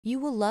You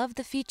will love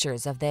the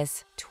features of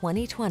this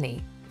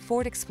 2020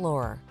 Ford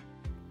Explorer.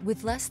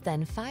 With less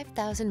than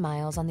 5,000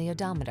 miles on the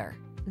odometer,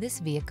 this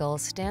vehicle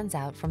stands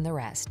out from the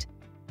rest.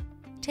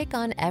 Take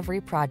on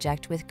every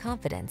project with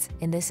confidence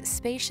in this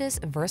spacious,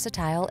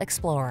 versatile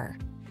Explorer.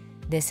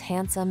 This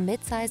handsome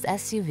midsize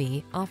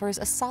SUV offers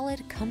a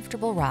solid,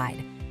 comfortable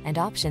ride and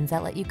options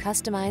that let you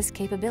customize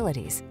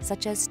capabilities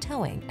such as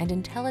towing and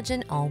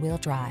intelligent all-wheel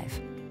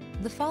drive.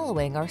 The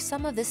following are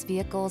some of this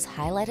vehicle's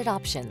highlighted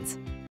options: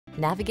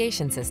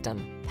 navigation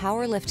system,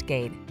 power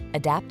liftgate,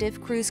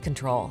 adaptive cruise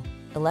control,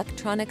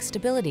 electronic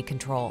stability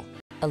control,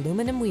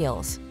 aluminum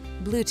wheels,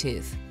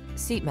 Bluetooth,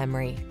 seat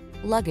memory,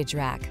 luggage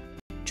rack,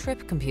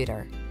 trip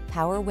computer,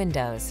 power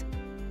windows.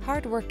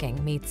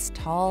 Hardworking meets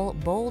tall,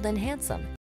 bold, and handsome